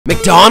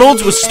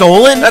McDonald's was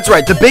stolen? That's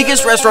right, the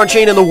biggest restaurant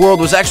chain in the world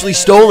was actually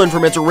stolen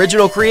from its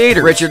original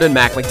creator, Richard and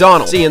Mac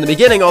McDonald. See, in the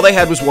beginning, all they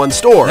had was one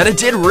store, and it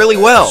did really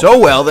well. So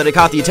well that it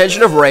caught the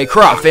attention of Ray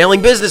Kroc, a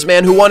failing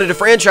businessman who wanted to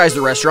franchise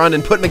the restaurant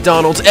and put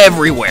McDonald's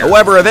everywhere.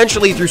 However,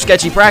 eventually, through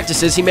sketchy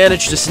practices, he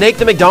managed to snake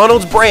the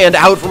McDonald's brand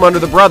out from under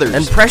the brothers,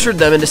 and pressured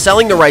them into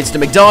selling the rights to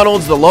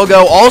McDonald's, the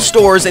logo, all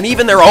stores, and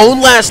even their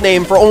own last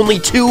name for only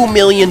 $2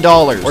 million.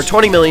 Or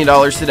 $20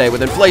 million today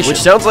with inflation,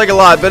 which sounds like a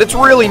lot, but it's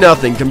really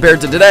nothing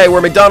compared to today,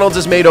 where McDonald's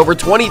has made over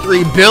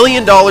 $23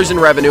 billion in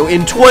revenue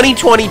in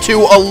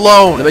 2022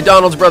 alone. The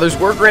McDonald's brothers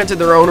were granted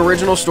their own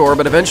original store,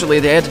 but eventually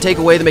they had to take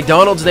away the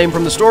McDonald's name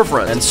from the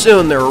storefront, and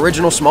soon their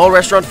original small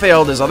restaurant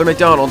failed as other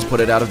McDonald's put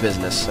it out of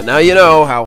business. But now you know how